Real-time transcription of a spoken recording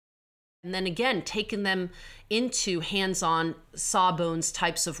And then again, taking them into hands-on sawbones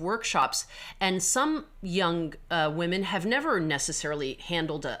types of workshops. And some young women have never necessarily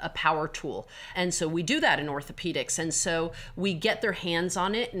handled a power tool. And so we do that in orthopedics. And so we get their hands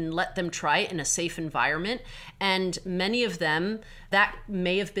on it and let them try it in a safe environment. And many of them, that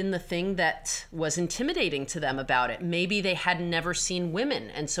may have been the thing that was intimidating to them about it. Maybe they had never seen women.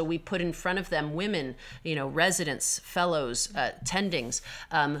 And so we put in front of them women, residents, fellows, attendings,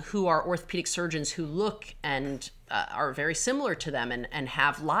 who are orthopedic surgeons who look and are very similar to them and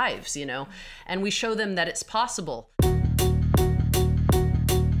have lives, and we show them that it's possible.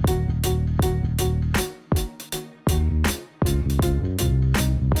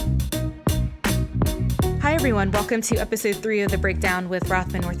 Hi everyone, welcome to episode 3 of The Breakdown with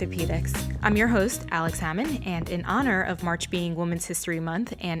Rothman Orthopaedics. I'm your host, Alex Hammond, and in honor of March being Women's History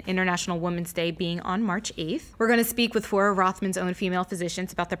Month and International Women's Day being on March 8th, we're going to speak with 4 of Rothman's own female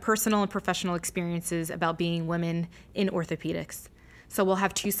physicians about their personal and professional experiences about being women in orthopedics. So we'll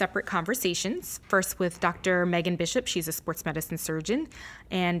have 2 separate conversations. First with Dr. Meghan Bishop, she's a sports medicine surgeon,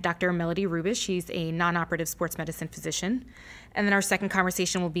 and Dr. Melody Hrubes, she's a non-operative sports medicine physician. And then our second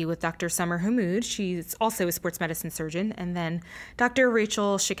conversation will be with Dr. Sommer Hammoud. She's also a sports medicine surgeon. And then Dr.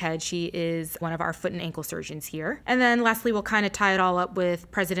 Rachel Shakked, she is one of our foot and ankle surgeons here. And then lastly, we'll kind of tie it all up with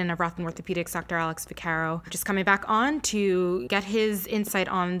President of Rothman Orthopaedics, Dr. Alex Vaccaro, just coming back on to get his insight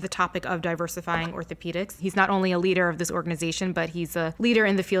on the topic of diversifying orthopedics. He's not only a leader of this organization, but he's a leader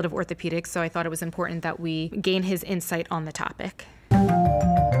in the field of orthopedics. So I thought it was important that we gain his insight on the topic.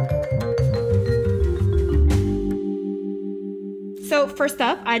 So first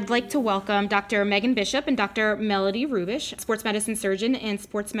up, I'd like to welcome Dr. Meghan Bishop and Dr. Melody Hrubes, sports medicine surgeon and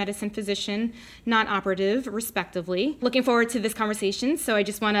sports medicine physician, non-operative, respectively. Looking forward to this conversation, so I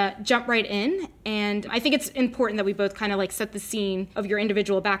just want to jump right in. And I think it's important that we both kind of set the scene of your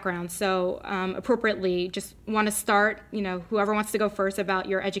individual background. So appropriately, just want to start, whoever wants to go first about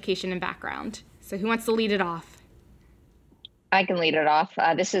your education and background. So who wants to lead it off? I can lead it off.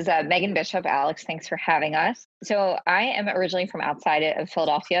 This is Meghan Bishop. Alex, thanks for having us. So I am originally from outside of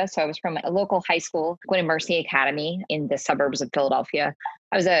Philadelphia. So I was from a local high school, Gwynedd Mercy Academy in the suburbs of Philadelphia.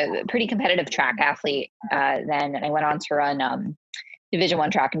 I was a pretty competitive track athlete then, and I went on to run Division I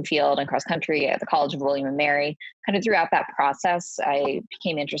track and field and cross country at the College of William and Mary. Kind of throughout that process, I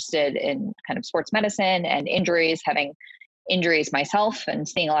became interested in kind of sports medicine and injuries, having injuries myself and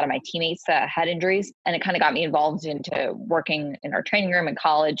seeing a lot of my teammates that had injuries. And it kind of got me involved into working in our training room in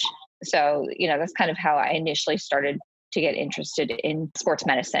college. So, that's kind of how I initially started to get interested in sports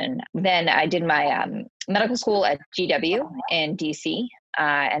medicine. Then I did my medical school at GW in DC,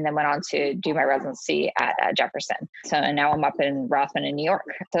 and then went on to do my residency at Jefferson. So now I'm up in Rothman in New York.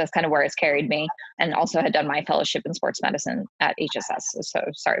 So that's kind of where it's carried me. And also had done my fellowship in sports medicine at HSS. So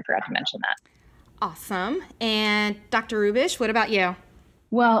sorry, I forgot to mention that. Awesome. And Dr. Hrubes, what about you?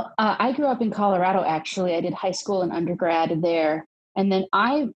 Well, I grew up in Colorado, actually. I did high school and undergrad there. And then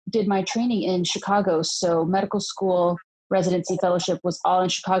I did my training in Chicago. So medical school, residency, fellowship was all in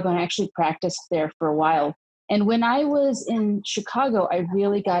Chicago, and I actually practiced there for a while. And when I was in Chicago, I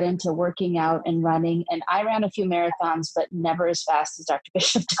really got into working out and running. And I ran a few marathons, but never as fast as Dr.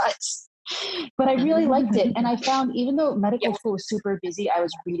 Bishop does. But I really liked it. And I found, even though medical school was super busy, I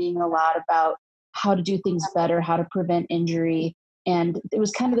was reading a lot about how to do things better, how to prevent injury. And it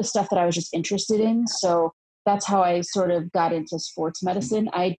was kind of the stuff that I was just interested in. So that's how I sort of got into sports medicine.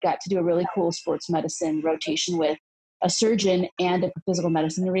 I got to do a really cool sports medicine rotation with a surgeon and a physical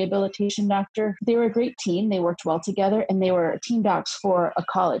medicine and rehabilitation doctor. They were a great team. They worked well together, and they were team docs for a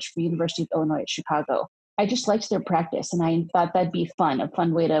college, for University of Illinois at Chicago. I just liked their practice, and I thought that'd be a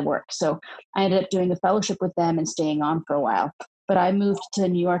fun way to work. So I ended up doing a fellowship with them and staying on for a while. But I moved to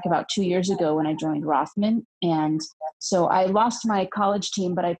New York about 2 years ago when I joined Rothman. And so I lost my college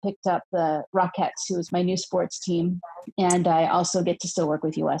team, but I picked up the Rockettes, who is my new sports team. And I also get to still work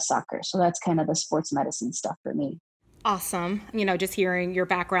with U.S. Soccer. So that's kind of the sports medicine stuff for me. Awesome. Just hearing your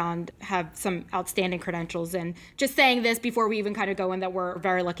background, have some outstanding credentials, and just saying this before we even kind of go in that we're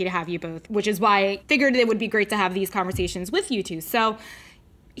very lucky to have you both, which is why I figured it would be great to have these conversations with you two. So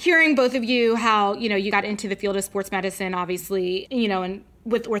hearing both of you, how, you got into the field of sports medicine, obviously, and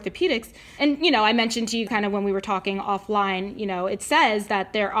with orthopedics. And, I mentioned to you kind of when we were talking offline, it says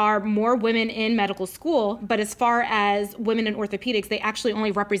that there are more women in medical school, but as far as women in orthopedics, they actually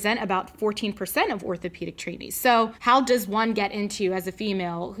only represent about 14% of orthopedic trainees. So how does one get into, as a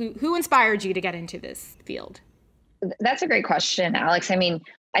female, who inspired you to get into this field? That's a great question, Alex. I mean,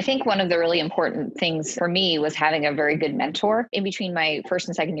 I think one of the really important things for me was having a very good mentor. In between my first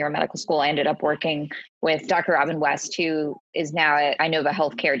and second year of medical school, I ended up working with Dr. Robin West, who is now at Inova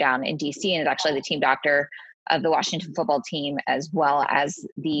Healthcare down in DC and is actually the team doctor of the Washington football team, as well as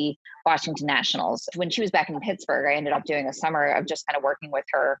the Washington Nationals. When she was back in Pittsburgh, I ended up doing a summer of just kind of working with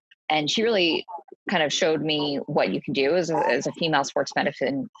her. And she really kind of showed me what you can do as a female sports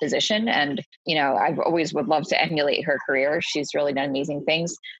medicine physician. And, I've always would love to emulate her career. She's really done amazing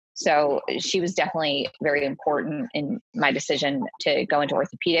things. So she was definitely very important in my decision to go into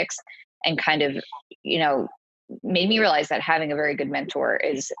orthopedics, and kind of, made me realize that having a very good mentor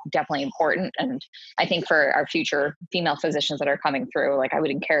is definitely important. And I think for our future female physicians that are coming through, like, I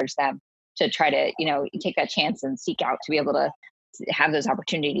would encourage them to try to, take that chance and seek out to be able to have those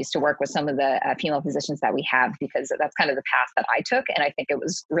opportunities to work with some of the female physicians that we have, because that's kind of the path that I took. And I think it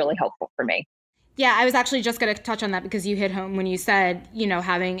was really helpful for me. Yeah, I was actually just going to touch on that because you hit home when you said,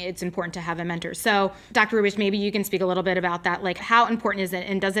 it's important to have a mentor. So Dr. Hrubes, maybe you can speak a little bit about that. Like, how important is it?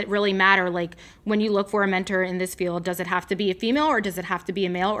 And does it really matter? Like, when you look for a mentor in this field, does it have to be a female, or does it have to be a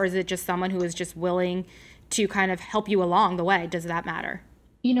male? Or is it just someone who is just willing to kind of help you along the way? Does that matter?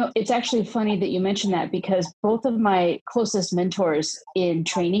 It's actually funny that you mentioned that, because both of my closest mentors in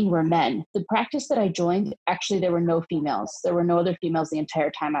training were men. The practice that I joined, actually, there were no females. There were no other females the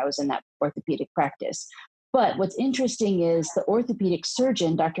entire time I was in that orthopedic practice. But what's interesting is the orthopedic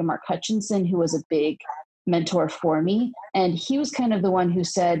surgeon, Dr. Mark Hutchinson, who was a big mentor for me. And he was kind of the one who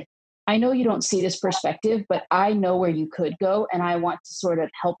said, I know you don't see this perspective, but I know where you could go. And I want to sort of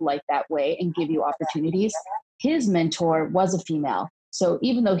help light that way and give you opportunities. His mentor was a female. So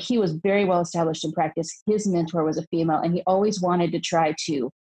even though he was very well established in practice, his mentor was a female, and he always wanted to try to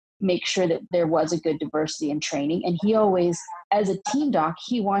make sure that there was a good diversity in training. And he always, as a team doc,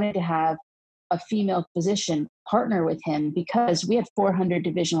 he wanted to have a female physician partner with him, because we had 400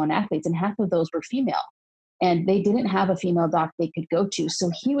 Division I athletes and half of those were female. And they didn't have a female doc they could go to. So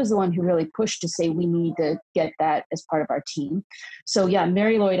he was the one who really pushed to say, we need to get that as part of our team. So yeah,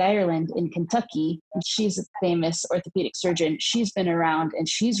 Mary Lloyd Ireland in Kentucky, and she's a famous orthopedic surgeon. She's been around, and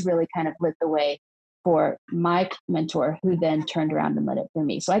she's really kind of lit the way for my mentor, who then turned around and led it for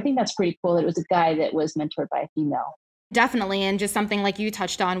me. So I think that's pretty cool that it was a guy that was mentored by a female. Definitely. And just something like you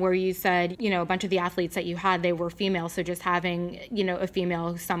touched on, where you said, a bunch of the athletes that you had, they were female. So just having, a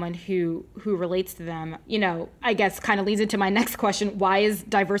female, someone who relates to them, I guess kind of leads into my next question. Why is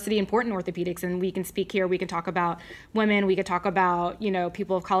diversity important in orthopedics? And we can speak here, we can talk about women, we could talk about,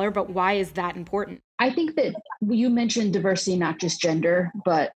 people of color, but why is that important? I think that you mentioned diversity, not just gender,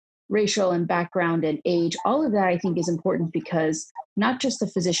 but racial and background and age. All of that, I think, is important, because not just the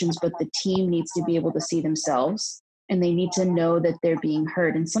physicians, but the team needs to be able to see themselves. And they need to know that they're being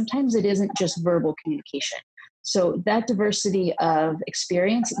heard. And sometimes it isn't just verbal communication. So that diversity of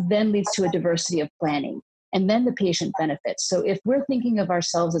experience then leads to a diversity of planning, and then the patient benefits. So if we're thinking of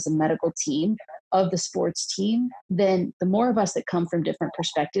ourselves as a medical team of the sports team, then the more of us that come from different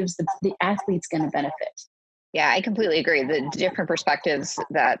perspectives, the athlete's going to benefit. Yeah, I completely agree. The different perspectives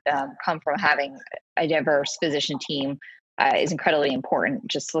that come from having a diverse physician team is incredibly important,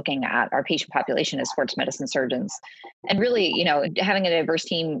 just looking at our patient population as sports medicine surgeons. And really, having a diverse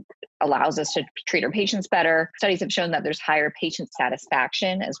team allows us to treat our patients better. Studies have shown that there's higher patient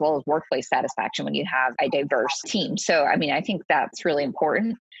satisfaction as well as workplace satisfaction when you have a diverse team. So, I think that's really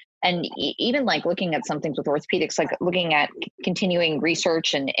important. And even like looking at some things with orthopedics, like looking at continuing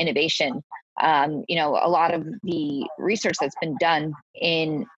research and innovation, a lot of the research that's been done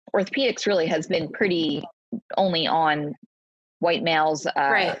in orthopedics really has been pretty only on white males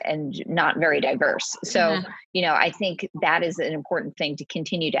Right. and not very diverse. So, I think that is an important thing to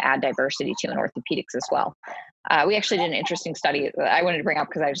continue to add diversity to in orthopedics as well. We actually did an interesting study that I wanted to bring up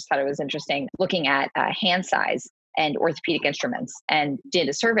because I just thought it was interesting, looking at hand size and orthopedic instruments, and did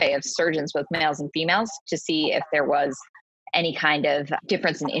a survey of surgeons, both males and females, to see if there was any kind of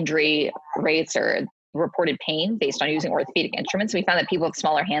difference in injury rates or reported pain based on using orthopedic instruments. We found that people with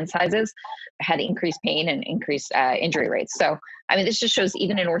smaller hand sizes had increased pain and increased injury rates. So, this just shows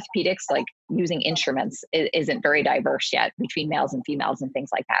even in orthopedics, like using instruments isn't very diverse yet between males and females and things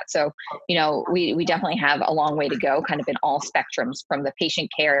like that. So, we definitely have a long way to go, kind of in all spectrums, from the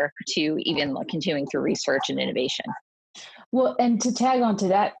patient care to even like continuing through research and innovation. Well, and to tag on to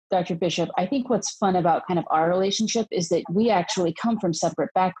that, Dr. Bishop, I think what's fun about kind of our relationship is that we actually come from separate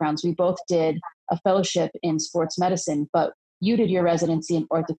backgrounds. We both did a fellowship in sports medicine, but you did your residency in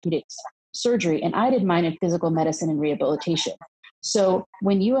orthopedics surgery, and I did mine in physical medicine and rehabilitation. So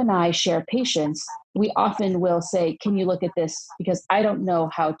when you and I share patients, we often will say, can you look at this? Because I don't know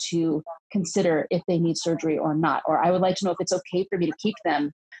how to consider if they need surgery or not. Or I would like to know if it's okay for me to keep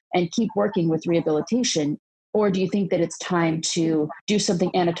them and keep working with rehabilitation. Or do you think that it's time to do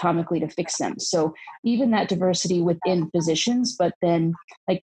something anatomically to fix them? So even that diversity within physicians, but then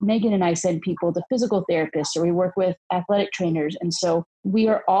like Meghan and I send people to physical therapists, or we work with athletic trainers. And so we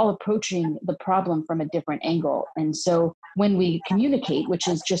are all approaching the problem from a different angle. And so when we communicate, which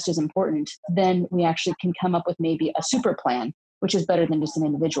is just as important, then we actually can come up with maybe a super plan, which is better than just an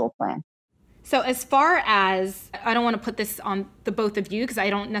individual plan. So as far as, I don't want to put this on the both of you, because I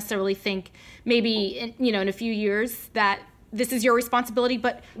don't necessarily think maybe, in a few years that this is your responsibility,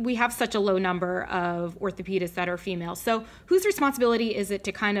 but we have such a low number of orthopedists that are female. So whose responsibility is it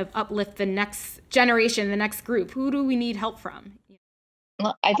to kind of uplift the next generation, the next group? Who do we need help from?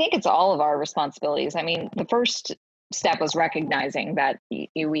 Well, I think it's all of our responsibilities. I mean, the first step was recognizing that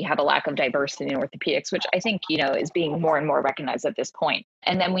we have a lack of diversity in orthopedics, which I think, is being more and more recognized at this point.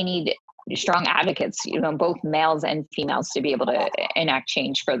 And then we need strong advocates, both males and females, to be able to enact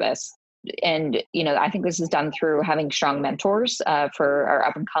change for this. And, I think this is done through having strong mentors for our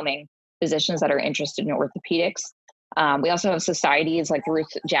up and coming physicians that are interested in orthopedics. We also have societies like Ruth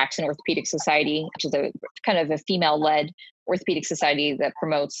Jackson Orthopedic Society, which is a kind of a female-led orthopedic society that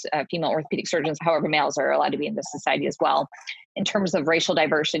promotes female orthopedic surgeons. However, males are allowed to be in this society as well. In terms of racial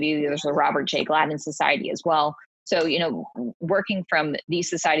diversity, there's the Robert J. Gladden Society as well. So, working from these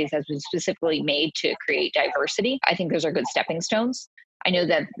societies has been specifically made to create diversity. I think those are good stepping stones. I know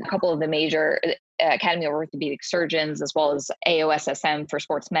that a couple of the major Academy of Orthopedic Surgeons, as well as AOSSM for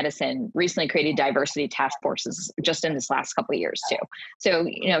sports medicine, recently created diversity task forces just in this last couple of years too. So,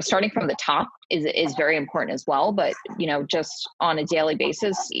 starting from the top is very important as well. But, just on a daily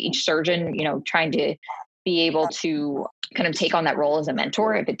basis, each surgeon, trying to be able to kind of take on that role as a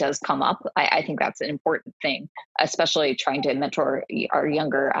mentor if it does come up. I think that's an important thing, especially trying to mentor our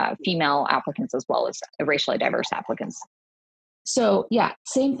younger female applicants as well as racially diverse applicants. So yeah,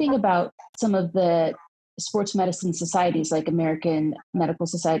 same thing about some of the sports medicine societies like American Medical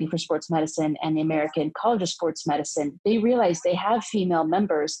Society for Sports Medicine and the American College of Sports Medicine. They realize they have female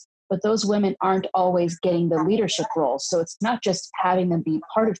members, but those women aren't always getting the leadership roles. So it's not just having them be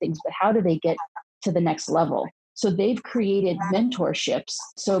part of things, but how do they get to the next level? So they've created mentorships.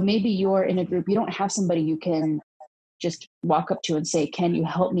 So maybe you're in a group, you don't have somebody you can just walk up to and say, can you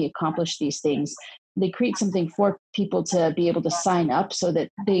help me accomplish these things? They create something for people to be able to sign up so that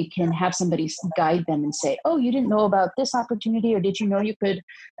they can have somebody guide them and say, oh, you didn't know about this opportunity, or did you know you could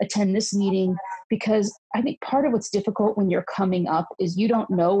attend this meeting? Because I think part of what's difficult when you're coming up is you don't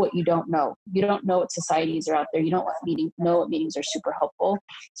know what you don't know. You don't know what societies are out there. You don't know what meetings are super helpful.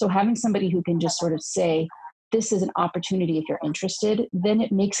 So having somebody who can just sort of say, this is an opportunity if you're interested, then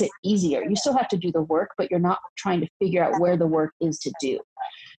it makes it easier. You still have to do the work, but you're not trying to figure out where the work is to do.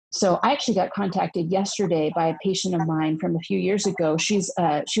 So I actually got contacted yesterday by a patient of mine from a few years ago. She was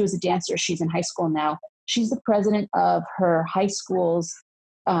a dancer. She's in high school now. She's the president of her high school's,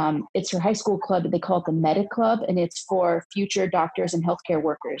 it's her high school club. They call it the Medic Club, and it's for future doctors and healthcare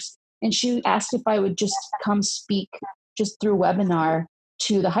workers. And she asked if I would just come speak just through webinar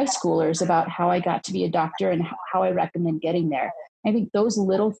to the high schoolers about how I got to be a doctor and how I recommend getting there. I think those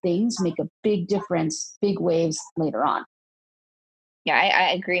little things make a big difference, big waves later on. Yeah,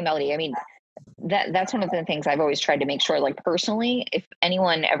 I agree, Melody. I mean, that's one of the things I've always tried to make sure, like personally, if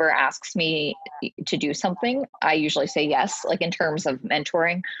anyone ever asks me to do something, I usually say yes, like in terms of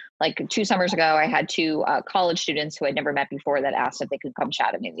mentoring. Like 2 summers ago, I had 2 college students who I'd never met before that asked if they could come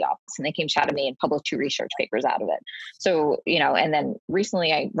chat at me in the office, and they came chat at me and published 2 research papers out of it. So, and then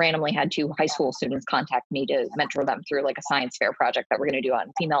recently I randomly had 2 high school students contact me to mentor them through like a science fair project that we're going to do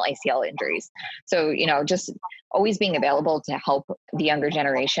on female ACL injuries. So, just always being available to help the younger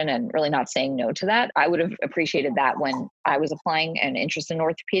generation and really not saying no to that. I would have appreciated that when I was applying and interested in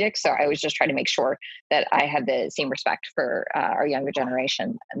orthopedics. So I always just try to make sure that I had the same respect for our younger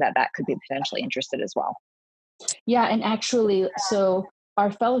generation and that could be potentially interested as well. Yeah. And actually, so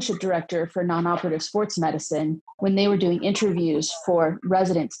our fellowship director for non-operative sports medicine, when they were doing interviews for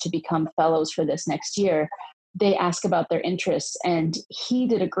residents to become fellows for this next year, they ask about their interests. And he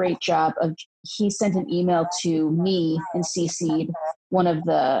did a great job he sent an email to me and CC'd one of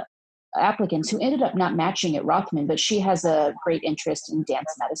the applicants who ended up not matching at Rothman, but she has a great interest in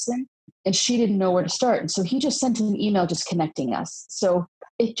dance medicine and she didn't know where to start. And so he just sent an email just connecting us. So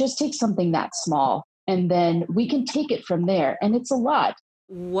it just takes something that small and then we can take it from there. And it's a lot.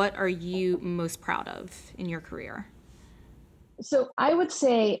 What are you most proud of in your career? So I would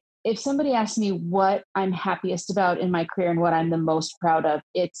say if somebody asks me what I'm happiest about in my career and what I'm the most proud of,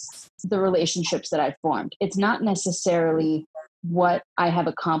 it's the relationships that I've formed. It's not necessarily what I have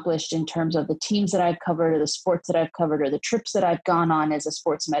accomplished in terms of the teams that I've covered or the sports that I've covered or the trips that I've gone on as a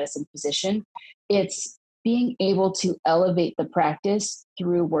sports medicine physician. It's being able to elevate the practice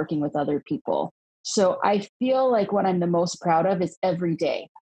through working with other people. So I feel like what I'm the most proud of is every day.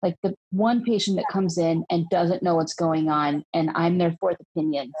 Like the one patient that comes in and doesn't know what's going on, and I'm their fourth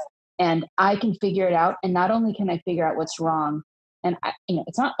opinion, and I can figure it out. And not only can I figure out what's wrong, and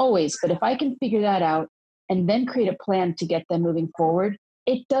it's not always, but if I can figure that out and then create a plan to get them moving forward,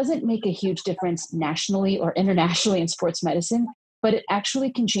 it doesn't make a huge difference nationally or internationally in sports medicine, but it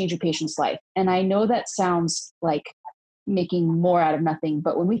actually can change a patient's life. And I know that sounds like making more out of nothing,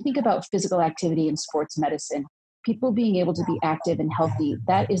 but when we think about physical activity in sports medicine, people being able to be active and healthy,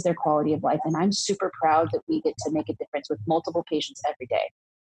 that is their quality of life. And I'm super proud that we get to make a difference with multiple patients every day.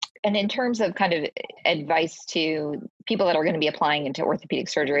 And in terms of kind of advice to people that are going to be applying into orthopedic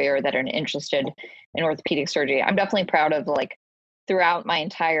surgery or that are interested in orthopedic surgery, I'm definitely proud of, like, throughout my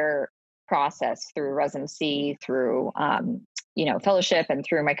entire process, through residency, through fellowship, and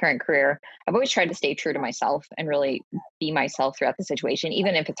through my current career, I've always tried to stay true to myself and really be myself throughout the situation,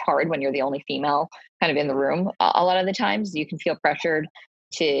 even if it's hard when you're the only female kind of in the room. A lot of the times you can feel pressured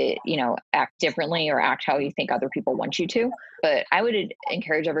to, act differently or act how you think other people want you to. But I would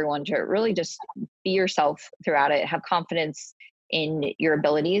encourage everyone to really just be yourself throughout it, have confidence in your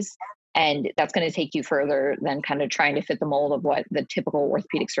abilities. And that's going to take you further than kind of trying to fit the mold of what the typical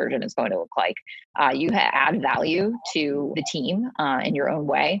orthopedic surgeon is going to look like. You add value to the team in your own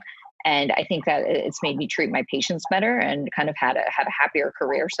way. And I think that it's made me treat my patients better and kind of had a happier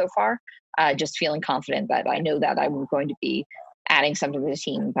career so far. Just feeling confident that I know that I'm going to be adding something to the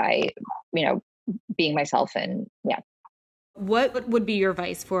team by, being myself. And yeah. What would be your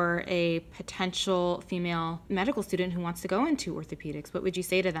advice for a potential female medical student who wants to go into orthopedics? What would you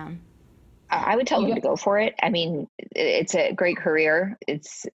say to them? I would tell them to go for it. I mean, it's a great career.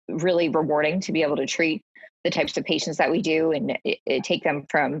 It's really rewarding to be able to treat the types of patients that we do and take them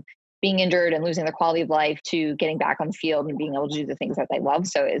from being injured and losing their quality of life to getting back on the field and being able to do the things that they love.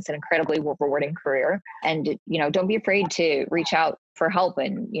 So it's an incredibly rewarding career. And, don't be afraid to reach out for help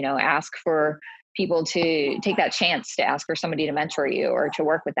and, ask for people to take that chance to ask for somebody to mentor you or to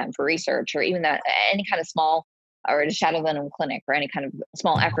work with them for research, or even that any kind of small, or to shadow them in clinic, or any kind of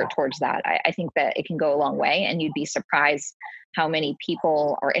small effort towards that. I think that it can go a long way, and you'd be surprised how many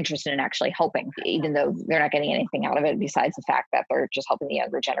people are interested in actually helping, even though they're not getting anything out of it besides the fact that they're just helping the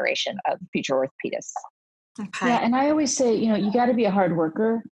younger generation of future orthopedists. Okay. Yeah, and I always say, you got to be a hard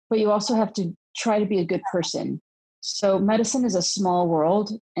worker, but you also have to try to be a good person. So medicine is a small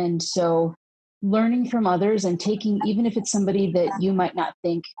world, and so learning from others and taking, even if it's somebody that you might not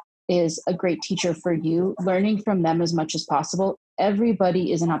think is a great teacher for you, learning from them as much as possible.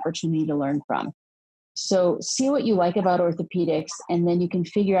 Everybody is an opportunity to learn from. So see what you like about orthopedics, and then you can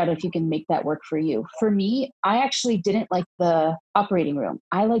figure out if you can make that work for you. For me, I actually didn't like the operating room.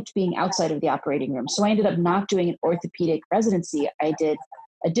 I liked being outside of the operating room. So I ended up not doing an orthopedic residency. I did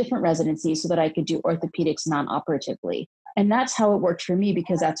a different residency so that I could do orthopedics non-operatively. And that's how it worked for me,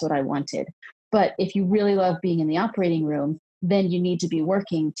 because that's what I wanted. But if you really love being in the operating room, then you need to be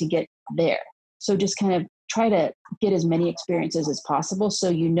working to get there. So just kind of try to get as many experiences as possible so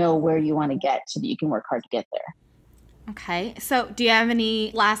you know where you want to get so that you can work hard to get there. Okay. So do you have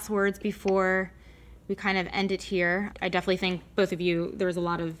any last words before we kind of end it here? I definitely think both of you, there was a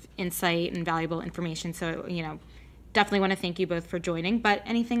lot of insight and valuable information. So, definitely want to thank you both for joining. But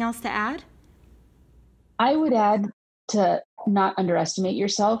anything else to add? I would add to not underestimate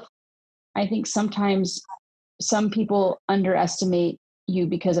yourself. I think sometimes some people underestimate you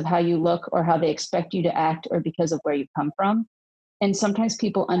because of how you look or how they expect you to act or because of where you come from. And sometimes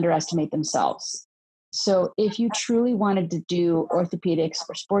people underestimate themselves. So if you truly wanted to do orthopedics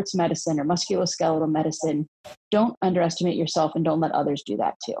or sports medicine or musculoskeletal medicine, don't underestimate yourself and don't let others do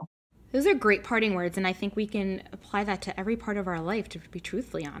that too. Those are great parting words, and I think we can apply that to every part of our life, to be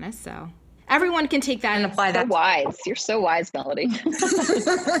truthfully honest. So everyone can take that and apply that. So wise. You're so wise, Melody.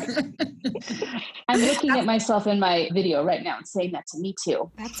 I'm looking at myself in my video right now and saying that to me too.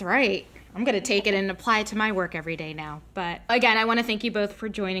 That's right. I'm going to take it and apply it to my work every day now. But again, I want to thank you both for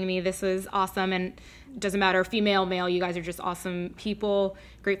joining me. This was awesome. And it doesn't matter, female, male, you guys are just awesome people,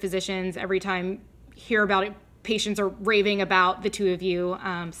 great physicians. Every time hear about it, patients are raving about the two of you.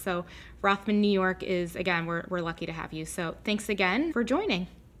 So Rothman, New York is, again, we're lucky to have you. So thanks again for joining.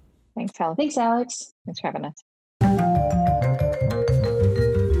 Thanks, Alex. Thanks, Alex. Thanks for having us.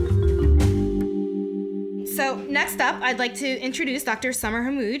 So next next up, I'd like to introduce Dr. Sommer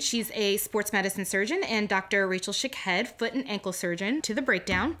Hammoud. She's a sports medicine surgeon, and Dr. Rachel Shakked, foot and ankle surgeon, to the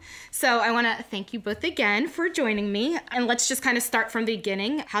breakdown. So I want to thank you both again for joining me. And let's just kind of start from the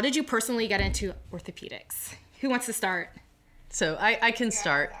beginning. How did you personally get into orthopedics? Who wants to start? So I can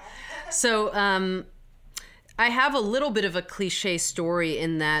start. So I have a little bit of a cliche story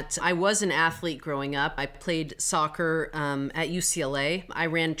in that I was an athlete growing up. I played soccer at UCLA. I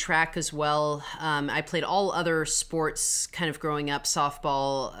ran track as well. I played all other sports kind of growing up,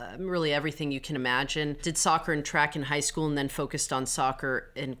 softball, really everything you can imagine. Did soccer and track in high school and then focused on soccer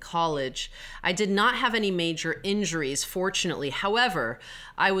in college. I did not have any major injuries, fortunately. However,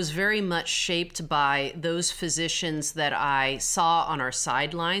 I was very much shaped by those physicians that I saw on our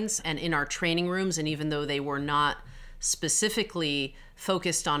sidelines and in our training rooms. And even though they were not specifically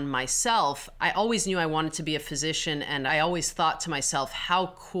focused on myself, I always knew I wanted to be a physician. And I always thought to myself,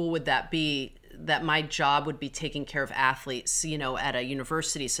 how cool would that be that my job would be taking care of athletes, you know, at a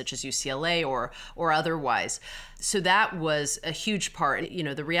university such as UCLA or otherwise. So that was a huge part. You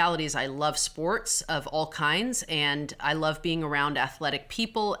know, the reality is I love sports of all kinds, and I love being around athletic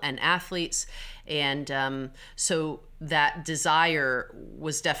people and athletes. And so that desire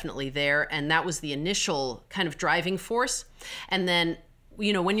was definitely there. And that was the initial kind of driving force. And then,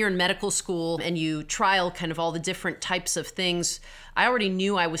 you know, when you're in medical school and you trial kind of all the different types of things, I already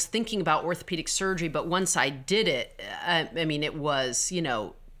knew I was thinking about orthopedic surgery, but once I did it, I mean, it was, you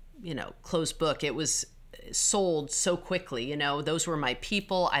know, closed book. It was sold so quickly. You know, those were my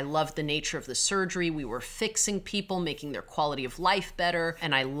people. I loved the nature of the surgery. We were fixing people, making their quality of life better,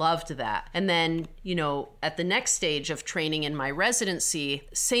 and I loved that. And then, you know, at the next stage of training in my residency,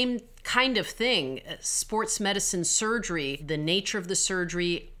 same kind of thing, sports medicine surgery, the nature of the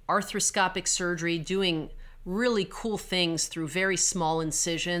surgery, arthroscopic surgery, doing really cool things through very small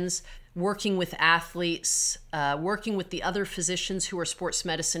incisions, working with athletes, working with the other physicians who are sports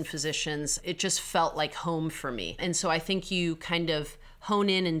medicine physicians. It just felt like home for me. And so I think you kind of hone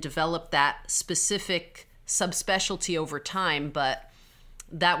in and develop that specific subspecialty over time, but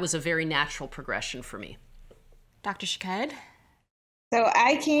that was a very natural progression for me. Dr. Shakked? So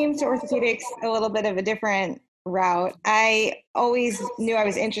I came to orthopedics a little bit of a different route. I always knew I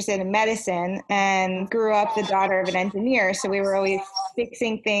was interested in medicine and grew up the daughter of an engineer. So we were always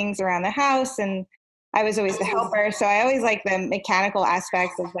fixing things around the house, and I was always the helper. So I always liked the mechanical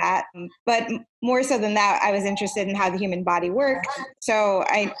aspects of that. But more so than that, I was interested in how the human body worked. So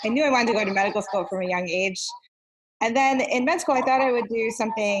I knew I wanted to go to medical school from a young age. And then in med school, I thought I would do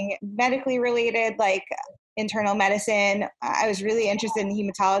something medically related, like internal medicine. I was really interested in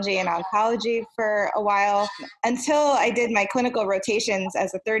hematology and oncology for a while until I did my clinical rotations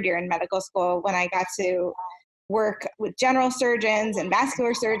as a third year in medical school, when I got to work with general surgeons and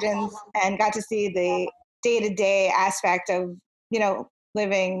vascular surgeons and got to see the day-to-day aspect of, you know,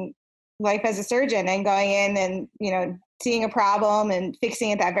 living life as a surgeon and going in and, you know, seeing a problem and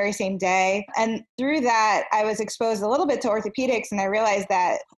fixing it that very same day. And through that, I was exposed a little bit to orthopedics, and I realized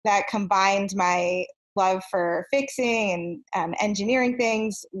that that combined my love for fixing and engineering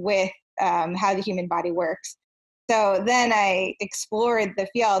things with how the human body works. So then I explored the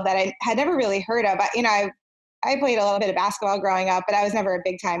field that I had never really heard of. You know, I played a little bit of basketball growing up, but I was never a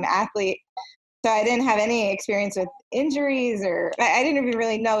big time athlete. So I didn't have any experience with injuries, or I didn't even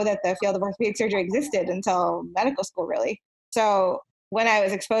really know that the field of orthopedic surgery existed until medical school, really. So when I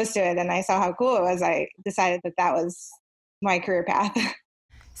was exposed to it and I saw how cool it was, I decided that that was my career path.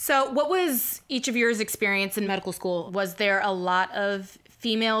 So what was each of yours experience in medical school? Was there a lot of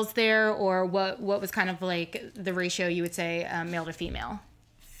females there, or what was kind of like the ratio you would say male to female?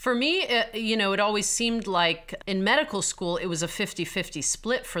 For me, it always seemed like in medical school, it was a 50-50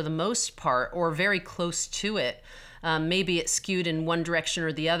 split for the most part, or very close to it. Maybe it skewed in one direction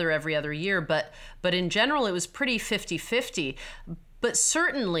or the other every other year, but in general, it was pretty 50-50. But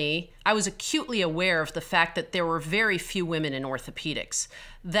certainly, I was acutely aware of the fact that there were very few women in orthopedics.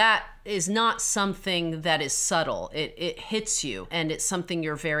 That is not something that is subtle. It hits you, and it's something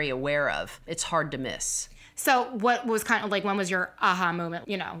you're very aware of. It's hard to miss. So what was kind of like, when was your aha moment?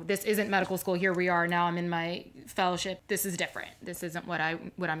 You know, this isn't medical school. Here we are now. I'm in my fellowship. This is different. This isn't what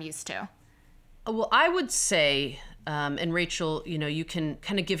I'm used to. Well, I would say, and Rachel, you can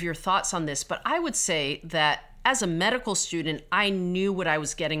kind of give your thoughts on this, but I would say that as a medical student, I knew what I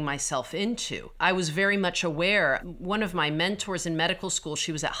was getting myself into. I was very much aware. One of my mentors in medical school,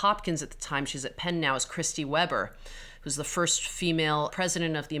 she was at Hopkins at the time, she's at Penn now, is Christy Weber, who's the first female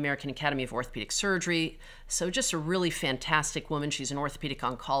president of the American Academy of Orthopedic Surgery. So just a really fantastic woman. She's an orthopedic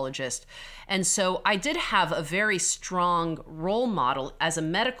oncologist. And so I did have a very strong role model as a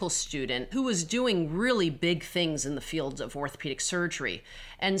medical student who was doing really big things in the field of orthopedic surgery.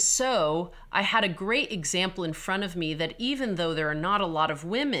 And so I had a great example in front of me that even though there are not a lot of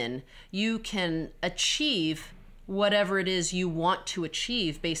women, you can achieve whatever it is you want to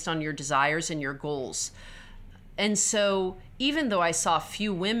achieve based on your desires and your goals. And so even though I saw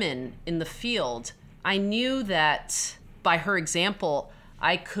few women in the field, I knew that by her example,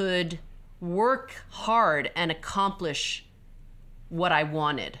 I could work hard and accomplish what I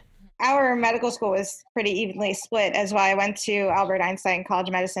wanted. Our medical school was pretty evenly split as well. I went to Albert Einstein College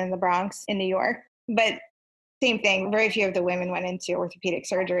of Medicine in the Bronx in New York, but same thing, very few of the women went into orthopedic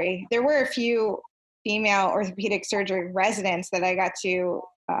surgery. There were a few female orthopedic surgery residents that I got to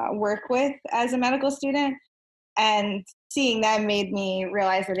work with as a medical student, and seeing them made me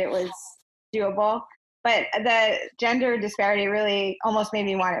realize that it was doable. But the gender disparity really almost made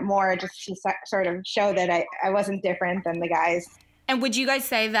me want it more, just to sort of show that I wasn't different than the guys. And would you guys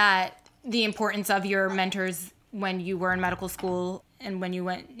say that the importance of your mentors when you were in medical school and when you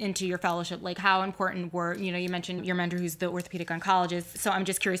went into your fellowship, like how important were, you mentioned your mentor who's the orthopedic oncologist. So I'm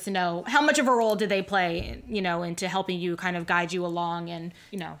just curious to know, how much of a role did they play, into helping you kind of guide you along? And,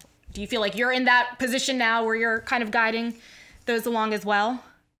 do you feel like you're in that position now where you're kind of guiding those along as well?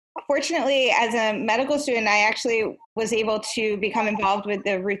 Fortunately, as a medical student, I actually was able to become involved with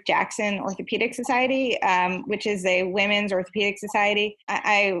the Ruth Jackson Orthopedic Society, which is a women's orthopedic society.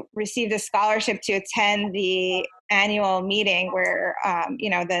 I received a scholarship to attend the annual meeting where,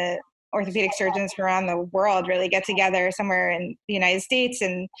 the orthopedic surgeons from around the world really get together somewhere in the United States,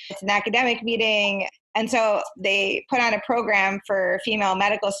 and it's an academic meeting. And so they put on a program for female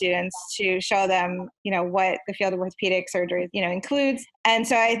medical students to show them, what the field of orthopedic surgery, includes. And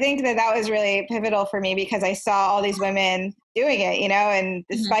so I think that was really pivotal for me because I saw all these women doing it, and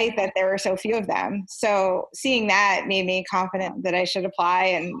despite that there were so few of them. So seeing that made me confident that I should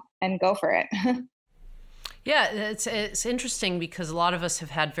apply and go for it. Yeah, it's interesting because a lot of us have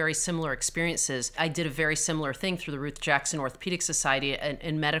had very similar experiences. I did a very similar thing through the Ruth Jackson Orthopedic Society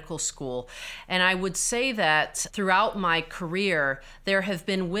in medical school. And I would say that throughout my career, there have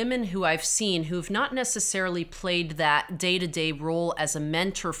been women who I've seen who've not necessarily played that day-to-day role as a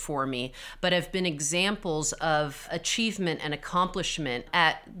mentor for me, but have been examples of achievement and accomplishment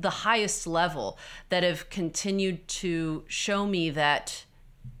at the highest level that have continued to show me that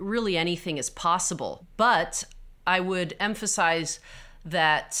really anything is possible. But I would emphasize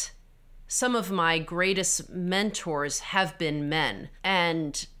that some of my greatest mentors have been men.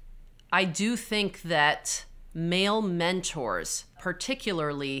 And I do think that male mentors,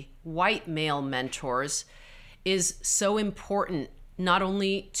 particularly white male mentors, is so important, not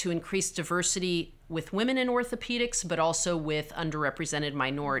only to increase diversity with women in orthopedics, but also with underrepresented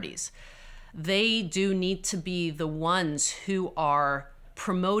minorities. They do need to be the ones who are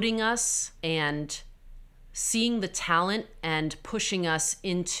promoting us and seeing the talent and pushing us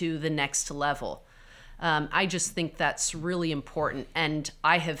into the next level. I just think that's really important. And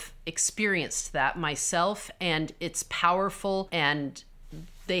I have experienced that myself, and it's powerful, and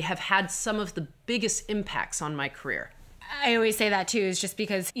they have had some of the biggest impacts on my career. I always say that too, is just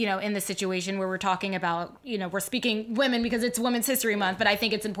because, in the situation where we're talking about, we're speaking women because it's Women's History Month, but I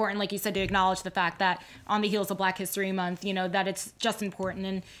think it's important, like you said, to acknowledge the fact that on the heels of Black History Month, that it's just important,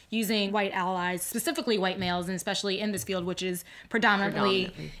 and using white allies, specifically white males, and especially in this field, which is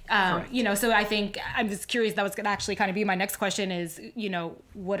predominantly. So I think I'm just curious, that was going to actually kind of be my next question is,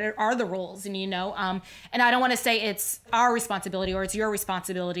 what are the roles? And, and I don't want to say it's our responsibility or it's your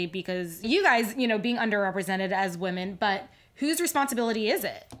responsibility because you guys, being underrepresented as women, but whose responsibility is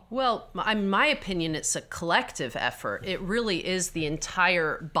it? Well, in my opinion, it's a collective effort. It really is the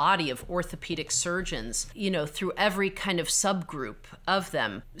entire body of orthopedic surgeons, through every kind of subgroup of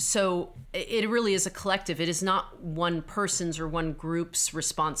them. So it really is a collective. It is not one person's or one group's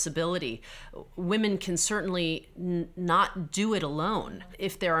responsibility. Women can certainly not do it alone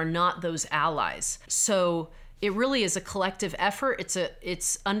if there are not those allies. So it really is a collective effort.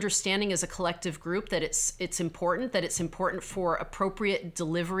 It's understanding as a collective group that it's important for appropriate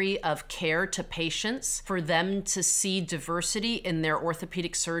delivery of care to patients, for them to see diversity in their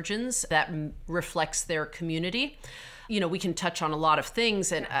orthopedic surgeons that reflects their community. We can touch on a lot of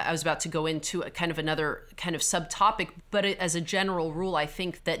things, and I was about to go into another kind of subtopic, but as a general rule, I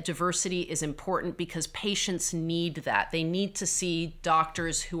think that diversity is important because patients need that. They need to see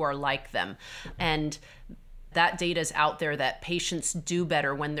doctors who are like them. And that data is out there that patients do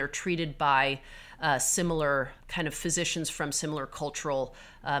better when they're treated by similar kind of physicians from similar cultural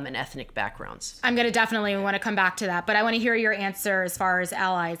and ethnic backgrounds. I'm going to definitely want to come back to that, but I want to hear your answer as far as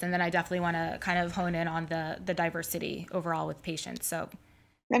allies, and then I definitely want to kind of hone in on the diversity overall with patients. So,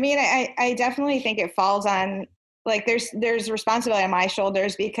 I mean, I definitely think it falls on, like, there's responsibility on my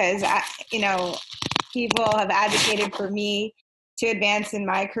shoulders because, people have advocated for me to advance in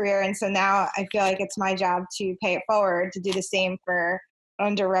my career. And so now I feel like it's my job to pay it forward, to do the same for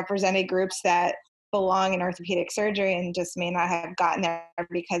underrepresented groups that belong in orthopedic surgery and just may not have gotten there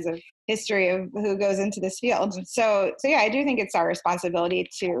because of history of who goes into this field. So yeah, I do think it's our responsibility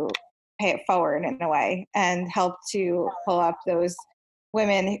to pay it forward in a way and help to pull up those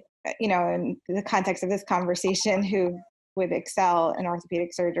women, in the context of this conversation, who would excel in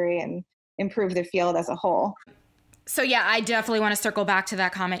orthopedic surgery and improve the field as a whole. So yeah, I definitely want to circle back to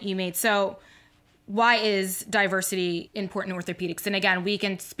that comment you made. So why is diversity important in orthopedics? And again, we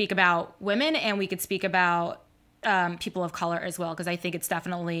can speak about women and we could speak about people of color as well, because I think it's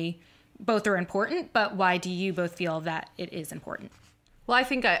definitely, both are important, but why do you both feel that it is important? Well, I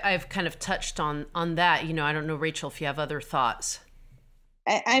think I've kind of touched on that. I don't know, Rachel, if you have other thoughts.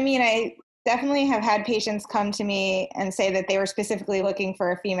 I definitely have had patients come to me and say that they were specifically looking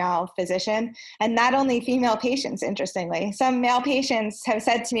for a female physician, and not only female patients, interestingly. Some male patients have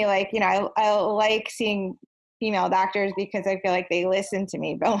said to me, like, I like seeing female doctors because I feel like they listen to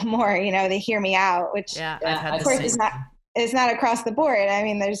me more, they hear me out, which I've had of course is not across the board. I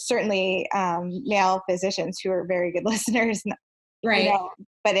mean, there's certainly male physicians who are very good listeners, right?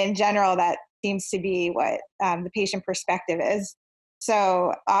 But in general, that seems to be what the patient perspective is.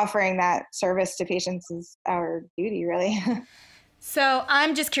 So offering that service to patients is our duty, really. So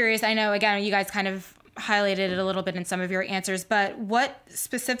I'm just curious. I know, again, you guys kind of highlighted it a little bit in some of your answers, but what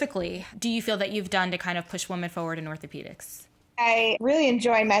specifically do you feel that you've done to kind of push women forward in orthopedics? I really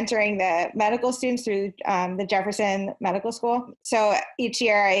enjoy mentoring the medical students through the Jefferson Medical School. So each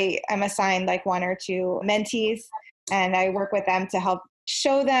year I'm assigned like one or two mentees, and I work with them to help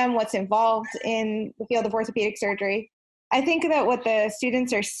show them what's involved in the field of orthopedic surgery. I think that what the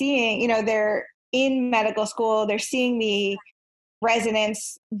students are seeing, they're in medical school, they're seeing the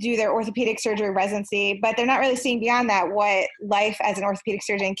residents do their orthopedic surgery residency, but they're not really seeing beyond that what life as an orthopedic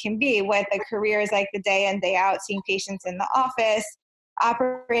surgeon can be, what the career is like the day in, day out, seeing patients in the office,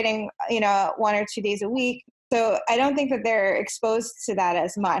 operating, 1 or 2 days a week. So I don't think that they're exposed to that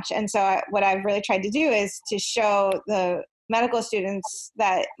as much. And so what I've really tried to do is to show the medical students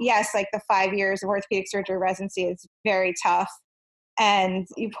that, yes, like the 5 years of orthopedic surgery residency is very tough and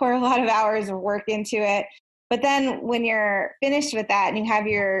you pour a lot of hours of work into it. But then when you're finished with that and you have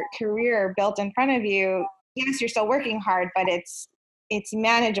your career built in front of you, yes, you're still working hard, but it's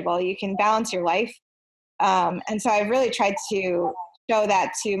manageable. You can balance your life. And so I've really tried to show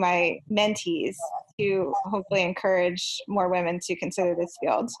that to my mentees to hopefully encourage more women to consider this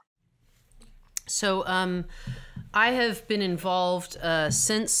field. So I have been involved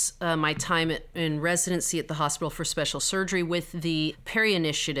since my time in residency at the Hospital for Special Surgery with the Perry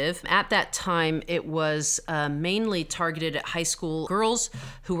Initiative. At that time, it was mainly targeted at high school girls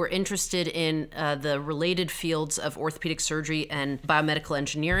who were interested in the related fields of orthopedic surgery and biomedical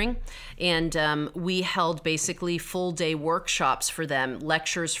engineering. And we held basically full-day workshops for them,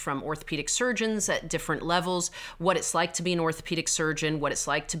 lectures from orthopedic surgeons at different levels, what it's like to be an orthopedic surgeon, what it's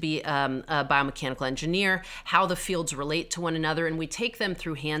like to be a biomechanical engineer, how the fields relate to one another, and we take them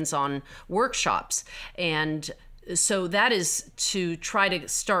through hands-on workshops. And so that is to try to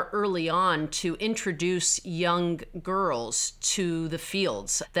start early on to introduce young girls to the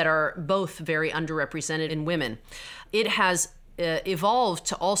fields that are both very underrepresented in women. It has evolved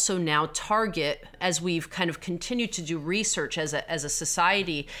to also now target, as we've kind of continued to do research as a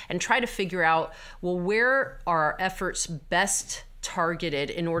society and try to figure out, well, where are our efforts best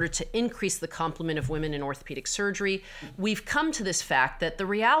targeted in order to increase the complement of women in orthopedic surgery. We've come to this fact that the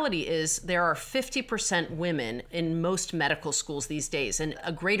reality is there are 50% women in most medical schools these days, and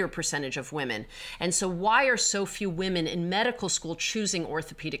a greater percentage of women. And so why are so few women in medical school choosing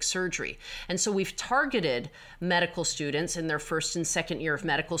orthopedic surgery? And so we've targeted medical students in their first and second year of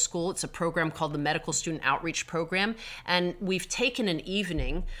medical school. It's a program called the Medical Student Outreach Program. And we've taken an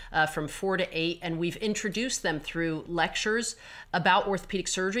evening from 4 to 8, and we've introduced them through lectures about orthopedic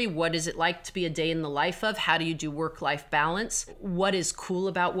surgery. What is it like to be a day in the life of? How do you do work-life balance? What is cool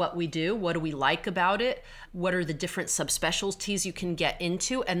about what we do? What do we like about it? what are the different subspecialties you can get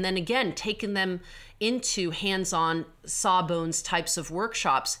into, and then again, taking them into hands-on sawbones types of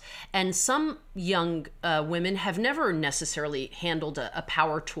workshops. And some young women have never necessarily handled a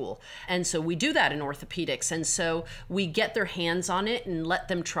power tool. And so we do that in orthopedics. And so we get their hands on it and let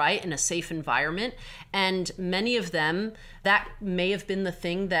them try it in a safe environment. And many of them, that may have been the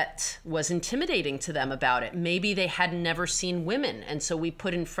thing that was intimidating to them about it. Maybe they had never seen women. And so we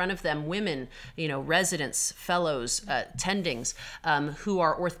put in front of them women, residents, fellows, attendings, who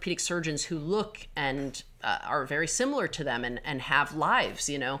are orthopedic surgeons who look and are very similar to them and have lives,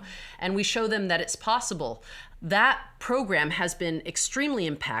 and we show them that it's possible. That program has been extremely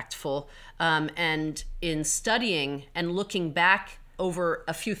impactful. And in studying and looking back over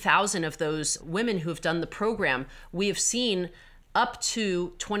a few thousand of those women who have done the program, we have seen up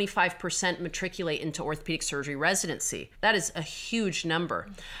to 25% matriculate into orthopedic surgery residency. That is a huge number.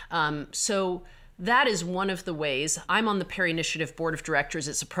 So that is one of the ways. I'm on the Perry Initiative Board of Directors.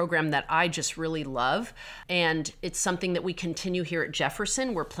 It's a program that I just really love. And it's something that we continue here at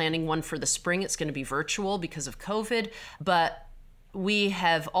Jefferson. We're planning one for the spring. It's going to be virtual because of COVID. But we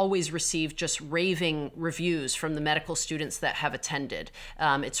have always received just raving reviews from the medical students that have attended.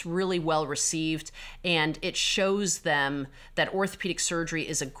 It's really well received, and it shows them that orthopedic surgery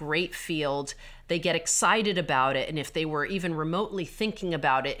is a great field. They get excited about it, and if they were even remotely thinking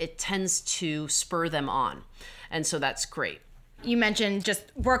about it, it tends to spur them on. And so that's great. You mentioned just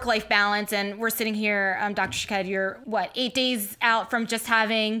work-life balance, and we're sitting here, Dr. Shakked, you're 8 days out from just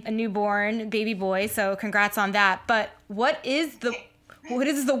having a newborn baby boy, so congrats on that. But what is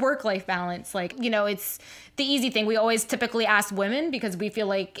the work-life balance like? It's the easy thing. We always typically ask women because we feel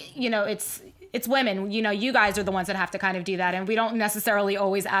like, it's women. You guys are the ones that have to kind of do that, and we don't necessarily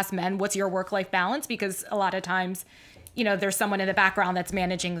always ask men, what's your work-life balance? Because a lot of times, there's someone in the background that's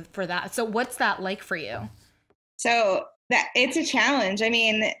managing for that. So what's that like for you? So it's a challenge. I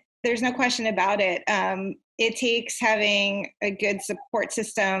mean, there's no question about it. It takes having a good support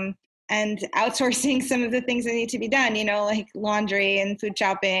system and outsourcing some of the things that need to be done, like laundry and food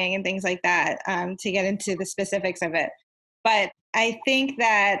shopping and things like that, to get into the specifics of it. But I think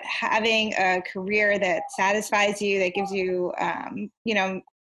that having a career that satisfies you, that gives you,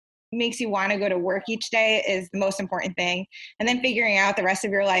 makes you want to go to work each day is the most important thing. And then figuring out the rest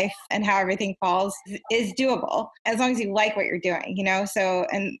of your life and how everything falls is doable as long as you like what you're doing, So,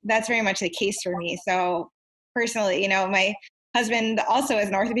 and that's very much the case for me. So personally, my husband also is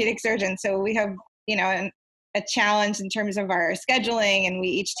an orthopedic surgeon. So we have, a challenge in terms of our scheduling, and we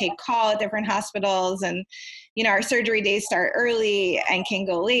each take call at different hospitals, and, our surgery days start early and can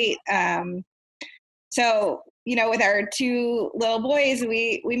go late. So, with our two little boys,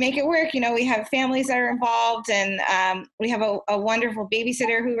 we make it work. We have families that are involved, and we have a wonderful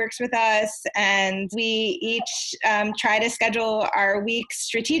babysitter who works with us, and we each try to schedule our weeks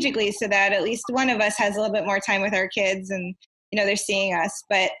strategically so that at least one of us has a little bit more time with our kids, and, they're seeing us.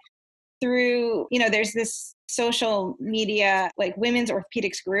 But through, there's this social media, like women's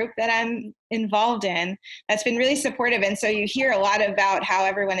orthopedics group that I'm involved in, that's been really supportive. And so you hear a lot about how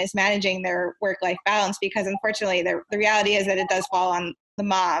everyone is managing their work-life balance, because unfortunately the reality is that it does fall on the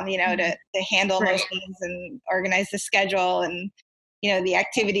mom, to handle most things and organize the schedule and, the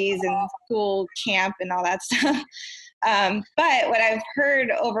activities and school camp and all that stuff. But what I've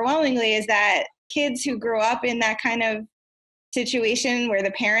heard overwhelmingly is that kids who grow up in that kind of situation where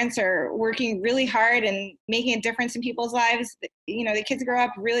the parents are working really hard and making a difference in people's lives, the kids grow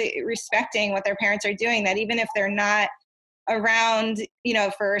up really respecting what their parents are doing, that even if they're not around,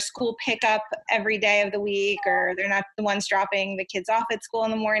 for school pickup every day of the week, or they're not the ones dropping the kids off at school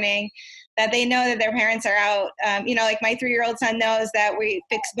in the morning, that they know that their parents are out. Like my 3-year-old son knows that we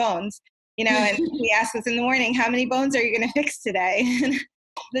fix bones, and he asks us in the morning, how many bones are you going to fix today?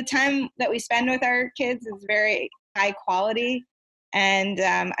 The time that we spend with our kids is very high quality. And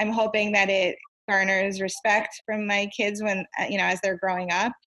I'm hoping that it garners respect from my kids when, as they're growing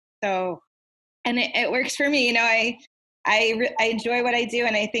up. So, and it works for me. I enjoy what I do.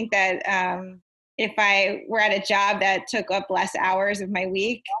 And I think that if I were at a job that took up less hours of my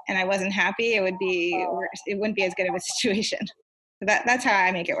week and I wasn't happy, it wouldn't be as good of a situation. So that's how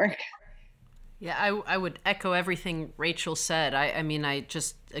I make it work. Yeah, I would echo everything Rachel said. I mean, I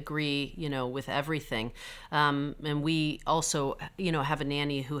just agree, with everything. And we also, have a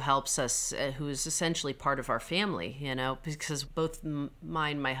nanny who helps us, who is essentially part of our family, because both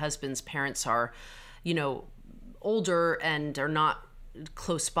my husband's parents are, older and are not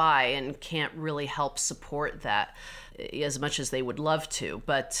close by and can't really help support that as much as they would love to.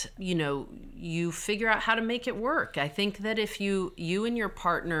 But, you figure out how to make it work. I think that if you and your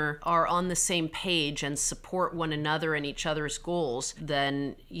partner are on the same page and support one another and each other's goals,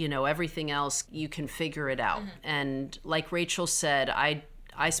 then, everything else, you can figure it out. And like Rachel said,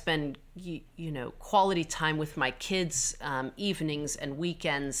 I spend, quality time with my kids, evenings and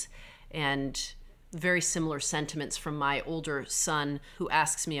weekends, and very similar sentiments from my older son, who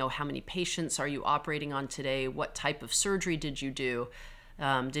asks me, how many patients are you operating on today? What type of surgery did you do?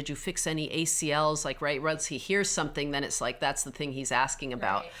 Did you fix any ACLs? Like, right, once he hears something, then it's like, that's the thing he's asking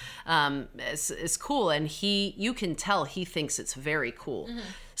about. Right. It's cool. And you can tell he thinks it's very cool.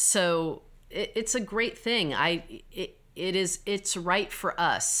 So it's a great thing. It's right for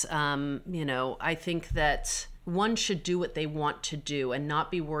us. I think that one should do what they want to do and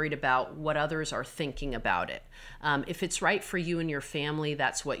not be worried about what others are thinking about it. If it's right for you and your family,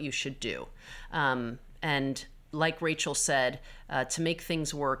 that's what you should do. And like Rachel said, to make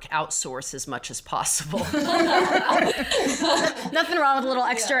things work, outsource as much as possible. Nothing wrong with a little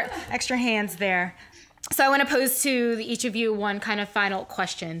extra hands there. So I want to pose to each of you one kind of final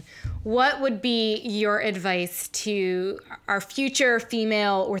question. What would be your advice to our future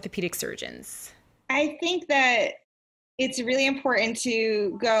female orthopedic surgeons? I think that it's really important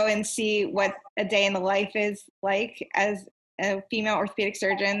to go and see what a day in the life is like as a female orthopedic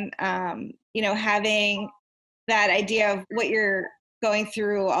surgeon. Having that idea of what you're going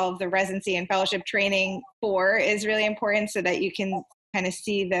through all of the residency and fellowship training for is really important, so that you can kind of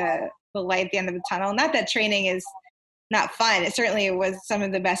see the light at the end of the tunnel. Not that training is not fun. It certainly was some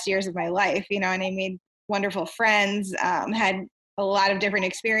of the best years of my life, and I made wonderful friends, had a lot of different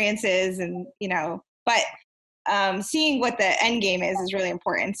experiences, and but seeing what the end game is really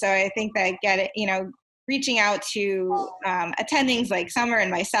important. So I think that reaching out to attendings like Sommer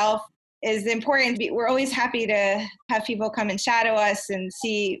and myself is important. We're always happy to have people come and shadow us and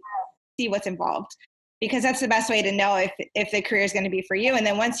see what's involved, because that's the best way to know if the career is going to be for you. And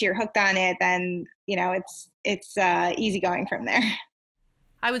then once you're hooked on it, then it's easy going from there.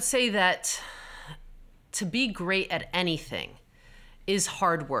 I would say that to be great at anything is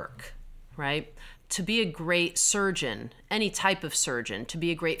hard work, right? To be a great surgeon, any type of surgeon, to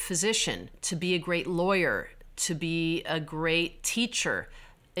be a great physician, to be a great lawyer, to be a great teacher,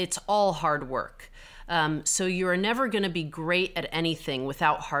 it's all hard work. So you're never going to be great at anything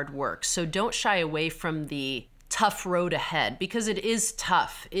without hard work. So don't shy away from the tough road ahead, because it is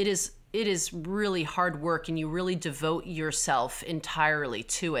tough. It is really hard work, and you really devote yourself entirely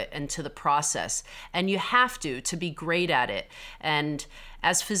to it and to the process. And you have to be great at it. And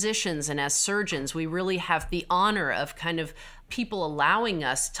as physicians and as surgeons, we really have the honor of kind of people allowing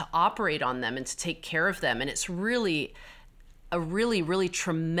us to operate on them and to take care of them. And it's really a really, really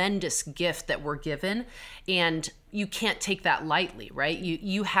tremendous gift that we're given. And you can't take that lightly, right?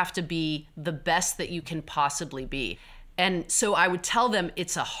 You have to be the best that you can possibly be. And so I would tell them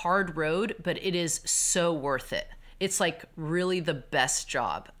it's a hard road, but it is so worth it. It's like really the best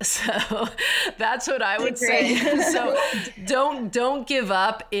job. So that's what I would say. So don't give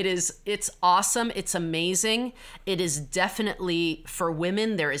up. It's awesome. It's amazing. It is definitely for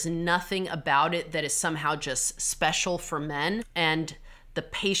women. There is nothing about it that is somehow just special for men. And the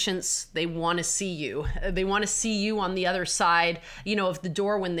patients, they want to see you. They want to see you on the other side, of the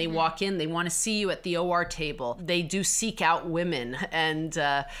door when they walk in. They want to see you at the OR table. They do seek out women, and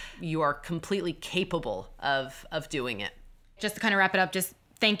you are completely capable of doing it. Just to kind of wrap it up, just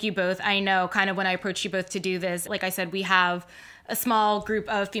thank you both. I know kind of when I approached you both to do this, like I said, we have a small group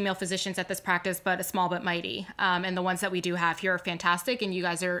of female physicians at this practice, but a small but mighty. And the ones that we do have here are fantastic, and you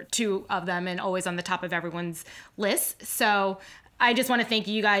guys are two of them and always on the top of everyone's list. So I just want to thank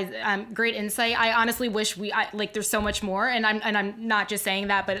you guys. Great insight. I honestly wish there's so much more, and I'm not just saying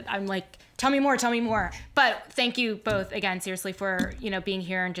that, but I'm like, tell me more. But thank you both again, seriously, for being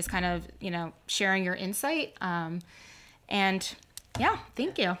here and just kind of sharing your insight. And yeah,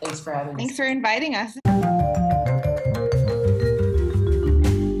 thank you. Thanks for having us. Thanks for inviting us.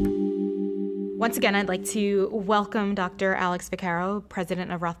 Once again, I'd like to welcome Dr. Alex Vaccaro,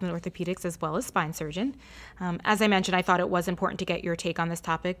 president of Rothman Orthopaedics, as well as spine surgeon. As I mentioned, I thought it was important to get your take on this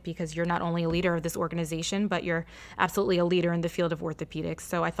topic because you're not only a leader of this organization, but you're absolutely a leader in the field of orthopedics.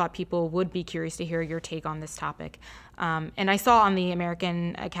 So I thought people would be curious to hear your take on this topic. And I saw on the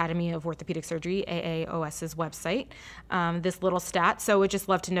American Academy of Orthopedic Surgery, AAOS's website, this little stat. So we'd just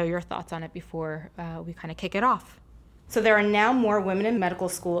love to know your thoughts on it before we kind of kick it off. So there are now more women in medical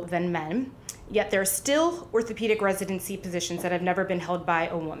school than men, yet there are still orthopedic residency positions that have never been held by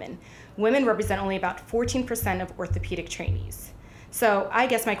a woman. Women represent only about 14% of orthopedic trainees. So I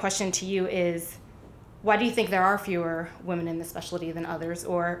guess my question to you is, why do you think there are fewer women in the specialty than others,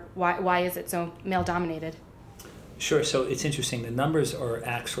 or why is it so male-dominated? Sure. So it's interesting. The numbers are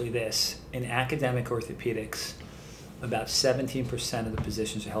actually this. In academic orthopedics, about 17% of the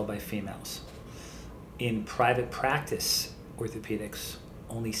positions are held by females. In private practice orthopedics,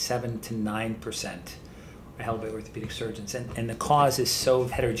 only 7 to 9% are held by orthopedic surgeons. And the cause is so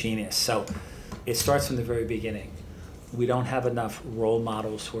heterogeneous. So it starts from the very beginning. We don't have enough role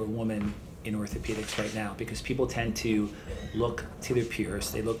models who are women in orthopedics right now, because people tend to look to their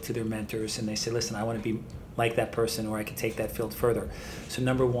peers, they look to their mentors, and they say, listen, I want to be like that person, or I can take that field further. So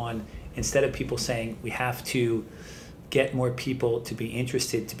number one, instead of people saying we have to get more people to be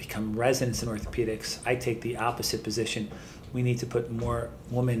interested to become residents in orthopedics, I take the opposite position. We need to put more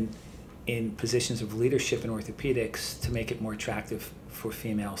women in positions of leadership in orthopedics to make it more attractive for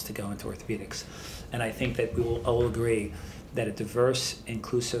females to go into orthopedics. And I think that we will all agree that a diverse,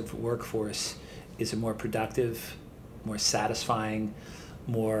 inclusive workforce is a more productive, more satisfying,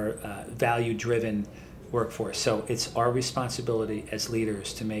 more value-driven workforce. So it's our responsibility as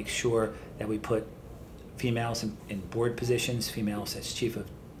leaders to make sure that we put females in board positions, females as chief of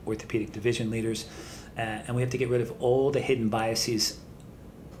orthopedic division leaders, and we have to get rid of all the hidden biases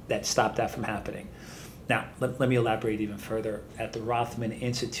that stop that from happening. Now, let me elaborate even further. At the Rothman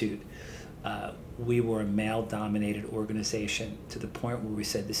Institute, we were a male-dominated organization to the point where we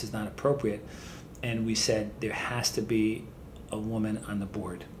said this is not appropriate, and we said there has to be a woman on the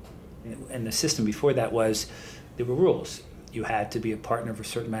board. And the system before that was, there were rules. You had to be a partner for a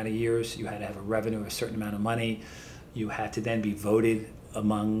certain amount of years, you had to have a revenue of a certain amount of money, you had to then be voted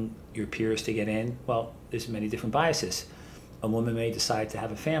among your peers to get in. Well, there's many different biases. A woman may decide to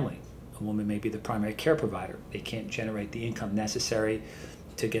have a family. A woman may be the primary care provider. They can't generate the income necessary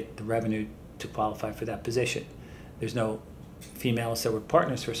to get the revenue to qualify for that position. There's no females that were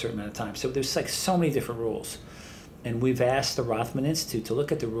partners for a certain amount of time. So there's like so many different rules. And we've asked the Rothman Institute to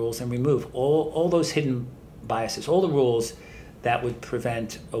look at the rules and remove all those hidden biases, all the rules that would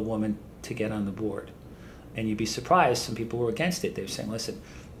prevent a woman to get on the board. And you'd be surprised, some people were against it. They were saying, listen,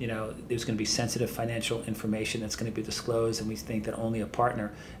 you know, there's going to be sensitive financial information that's going to be disclosed, and we think that only a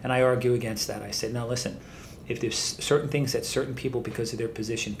partner. And I argue against that. I said, no, listen, if there's certain things that certain people, because of their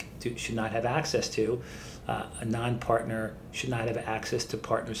position, should not have access to, a non-partner should not have access to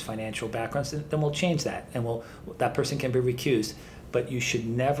partners' financial backgrounds, then we'll change that, and that person can be recused. But you should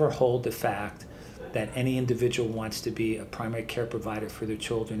never hold the fact that any individual wants to be a primary care provider for their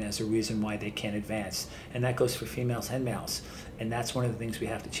children as a reason why they can't advance. And that goes for females and males. And that's one of the things we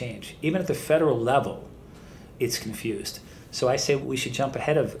have to change. Even at the federal level, it's confused. So I say we should jump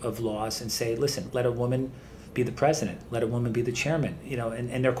ahead of laws and say, listen, let a woman be the president, let a woman be the chairman, you know,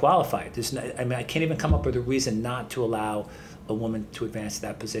 and they're qualified. I can't even come up with a reason not to allow a woman to advance to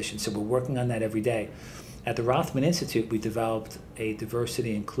that position. So we're working on that every day. At the Rothman Institute, we developed a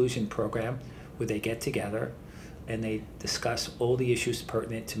diversity inclusion program where they get together and they discuss all the issues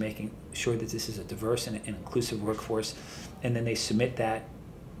pertinent to making sure that this is a diverse and inclusive workforce. And then they submit that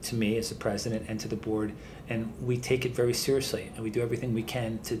to me as the president and to the board, and we take it very seriously, and we do everything we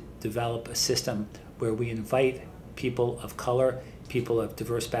can to develop a system where we invite people of color, people of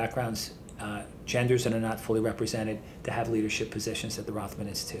diverse backgrounds, genders that are not fully represented, to have leadership positions at the Rothman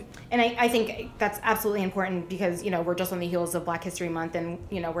Institute. And I think that's absolutely important because, you know, we're just on the heels of Black History Month, and,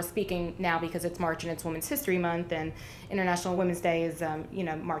 you know, we're speaking now because it's March and it's Women's History Month, and International Women's Day is,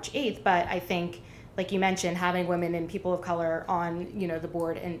 March 8th. But I think, like you mentioned, having women and people of color on, you know, the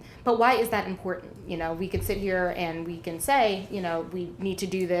board. But why is that important? You know, we could sit here and we can say, you know, we need to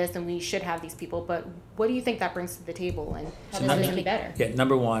do this and we should have these people, but what do you think that brings to the table, and how does it make it better? Yeah,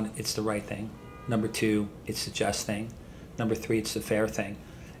 number one, it's the right thing. Number two, it's the just thing. Number three, it's the fair thing.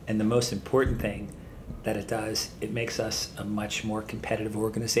 And the most important thing that it does, it makes us a much more competitive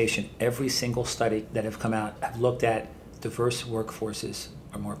organization. Every single study that have come out have looked at diverse workforces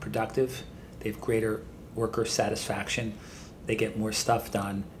are more productive, they have greater worker satisfaction, they get more stuff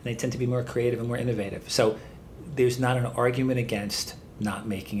done, and they tend to be more creative and more innovative. So there's not an argument against not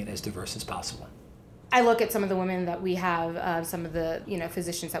making it as diverse as possible. I look at some of the women that we have, some of the, you know,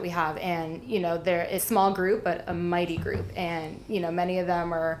 physicians that we have, and, you know, they're a small group, but a mighty group. And, you know, many of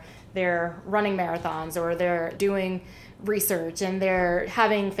them they're running marathons, or they're doing research, and they're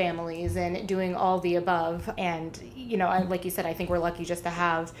having families and doing all the above. And, you know, like you said, I think we're lucky just to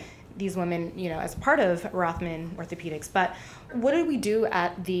have these women, you know, as part of Rothman Orthopaedics. But what do we do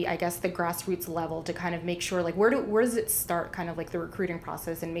at the grassroots level to kind of make sure, like, where does it start, kind of like the recruiting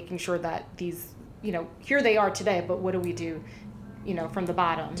process, and making sure that these, you know, here they are today, but what do we do, you know, from the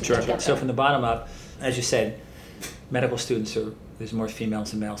bottom? Sure. So from the bottom up, as you said, medical students are there's more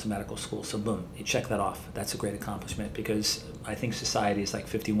females than males in medical school. So boom, you check that off. That's a great accomplishment, because I think society is like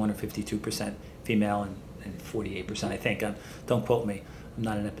 51 or 52% female and 48%, I think. Don't quote me. I'm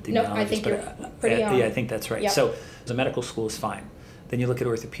not an epidemiologist. No, I think you're pretty on. Yeah, I think that's right. Yep. So the medical school is fine. Then you look at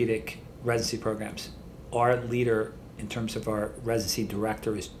orthopedic residency programs. Our leader in terms of our residency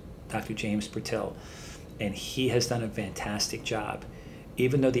director is Dr. James Bertil, and he has done a fantastic job.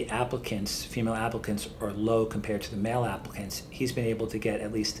 Even though the applicants, female applicants, are low compared to the male applicants, he's been able to get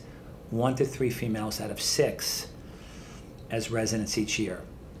at least 1 to 3 females out of 6 as residents each year.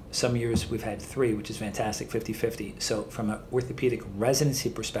 Some years we've had 3, which is fantastic, 50-50. So from an orthopedic residency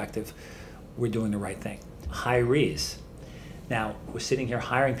perspective, we're doing the right thing. Hirees. Now, we're sitting here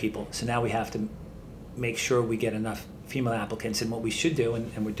hiring people, so now we have to make sure we get enough female applicants. And what we should do,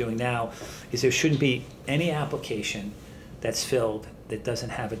 and we're doing now, is there shouldn't be any application that's filled that doesn't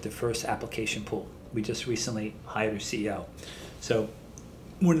have a diverse application pool. We just recently hired a CEO. So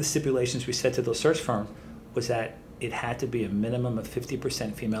one of the stipulations we said to the search firm was that it had to be a minimum of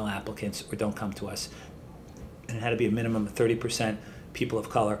 50% female applicants or don't come to us. And it had to be a minimum of 30% people of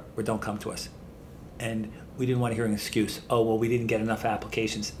color or don't come to us. And we didn't want to hear an excuse. Oh, well, we didn't get enough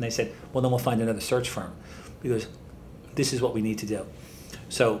applications. And they said, well, then we'll find another search firm, because this is what we need to do.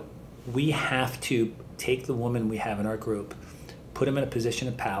 So we have to take the woman we have in our group, put them in a position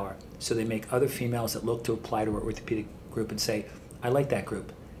of power, so they make other females that look to apply to our orthopedic group and say, I like that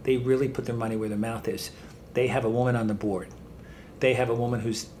group. They really put their money where their mouth is. They have a woman on the board. They have a woman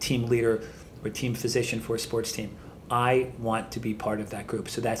who's team leader or team physician for a sports team. I want to be part of that group.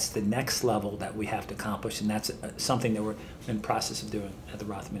 So that's the next level that we have to accomplish, and that's something that we're in the process of doing at the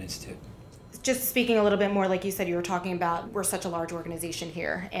Rothman Institute. Just speaking a little bit more, like you said, you were talking about, we're such a large organization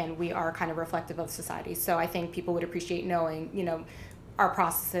here, and we are kind of reflective of society. So I think people would appreciate knowing, our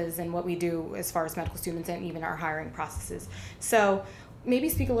processes and what we do as far as medical students and even our hiring processes. So maybe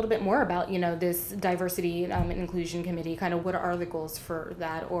speak a little bit more about, this diversity and inclusion committee, kind of what are the goals for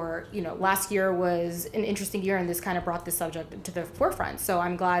that? Or, last year was an interesting year, and this kind of brought this subject to the forefront. So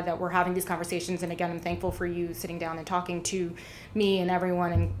I'm glad that we're having these conversations. And again, I'm thankful for you sitting down and talking to me and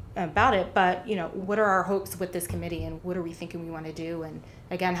everyone about it. But, what are our hopes with this committee, and what are we thinking we want to do? And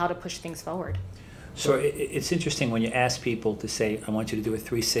again, how to push things forward. So it's interesting when you ask people to say, I want you to do a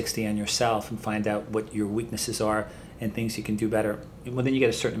 360 on yourself and find out what your weaknesses are and things you can do better. Well, then you get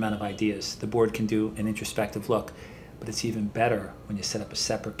a certain amount of ideas. The board can do an introspective look, but it's even better when you set up a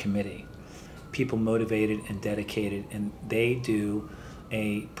separate committee. People motivated and dedicated, and they do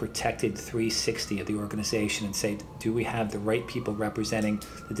a protected 360 of the organization and say, do we have the right people representing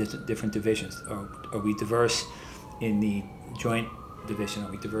the different divisions? Are we diverse in the joint division? Are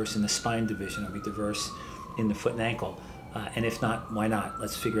we diverse in the spine division? Are we diverse in the foot and ankle? And if not, why not?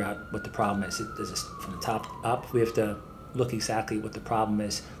 Let's figure out what the problem is. From the top up, we have to look exactly what the problem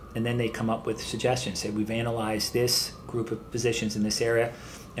is. And then they come up with suggestions. Say, we've analyzed this group of positions in this area,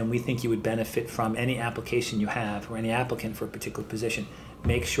 and we think you would benefit from any application you have or any applicant for a particular position.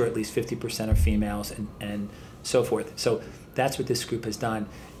 Make sure at least 50% are females and so forth. So that's what this group has done.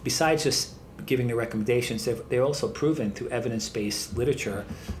 Besides just giving the recommendations, they're also proven through evidence-based literature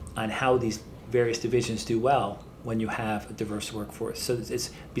on how these various divisions do well when you have a diverse workforce. So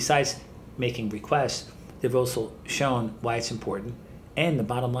it's besides making requests, they've also shown why it's important, and the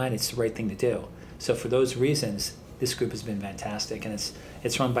bottom line, it's the right thing to do. So for those reasons, this group has been fantastic, and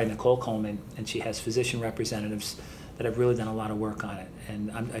it's run by Nicole Coleman, and she has physician representatives that have really done a lot of work on it,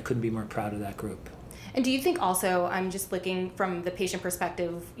 and I couldn't be more proud of that group. And do you think also, I'm just looking from the patient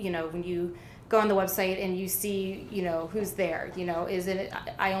perspective, when you go on the website and you see, who's there,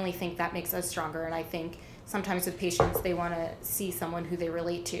 I only think that makes us stronger. And I think sometimes with patients, they want to see someone who they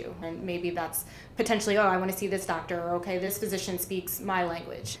relate to. And maybe that's potentially, I want to see this doctor, or okay, this physician speaks my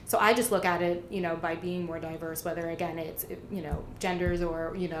language. So I just look at it, by being more diverse, whether again, it's, genders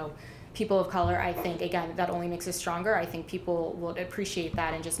or, people of color. I think, again, that only makes us stronger. I think people will appreciate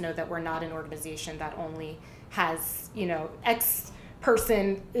that and just know that we're not an organization that only has, X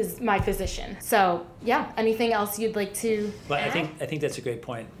person is my physician. So yeah, anything else you'd like to add? I think that's a great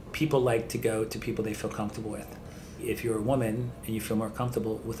point. People like to go to people they feel comfortable with. If you're a woman and you feel more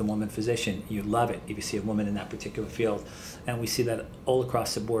comfortable with a woman physician, you love it if you see a woman in that particular field. And we see that all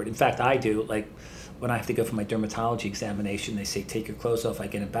across the board. In fact, I do. Like when I have to go for my dermatology examination, they say, take your clothes off, I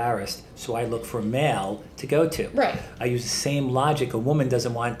get embarrassed. So I look for a male to go to. Right. I use the same logic. A woman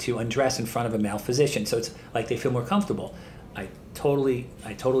doesn't want to undress in front of a male physician. So it's like they feel more comfortable. I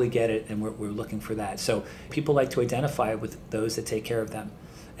totally get it, and we're looking for that. So people like to identify with those that take care of them.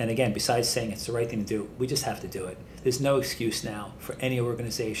 And again, besides saying it's the right thing to do, we just have to do it. There's no excuse now for any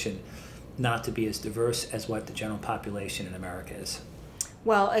organization not to be as diverse as what the general population in America is?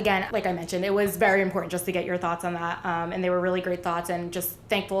 Well, again, like I mentioned, it was very important just to get your thoughts on that. And they were really great thoughts, and just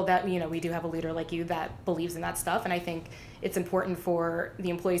thankful that, we do have a leader like you that believes in that stuff. And I think it's important for the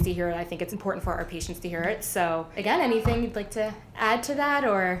employees to hear it. I think it's important for our patients to hear it. So again, anything you'd like to add to that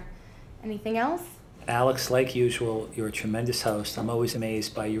or anything else? Alex, like usual, you're a tremendous host. I'm always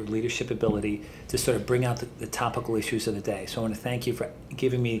amazed by your leadership ability to sort of bring out the topical issues of the day. So I want to thank you for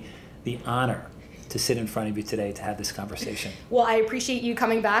giving me the honor to sit in front of you today to have this conversation. Well, I appreciate you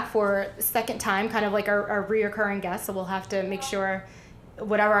coming back for a second time, kind of like our reoccurring guest. So we'll have to make sure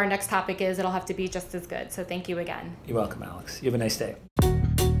whatever our next topic is, it'll have to be just as good. So thank you again. You're welcome, Alex. You have a nice day.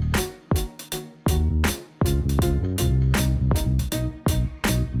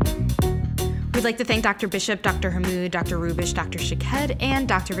 We'd like to thank Dr. Bishop, Dr. Hammoud, Dr. Hrubes, Dr. Shakked, and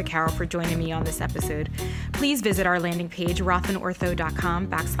Dr. Vaccaro for joining me on this episode. Please visit our landing page,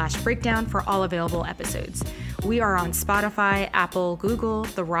 rothmanortho.com/breakdown for all available episodes. We are on Spotify, Apple, Google,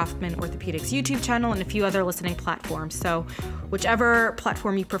 the Rothman Orthopaedics YouTube channel, and a few other listening platforms. So whichever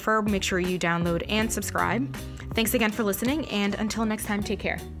platform you prefer, make sure you download and subscribe. Thanks again for listening, and until next time, take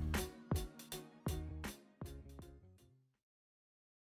care.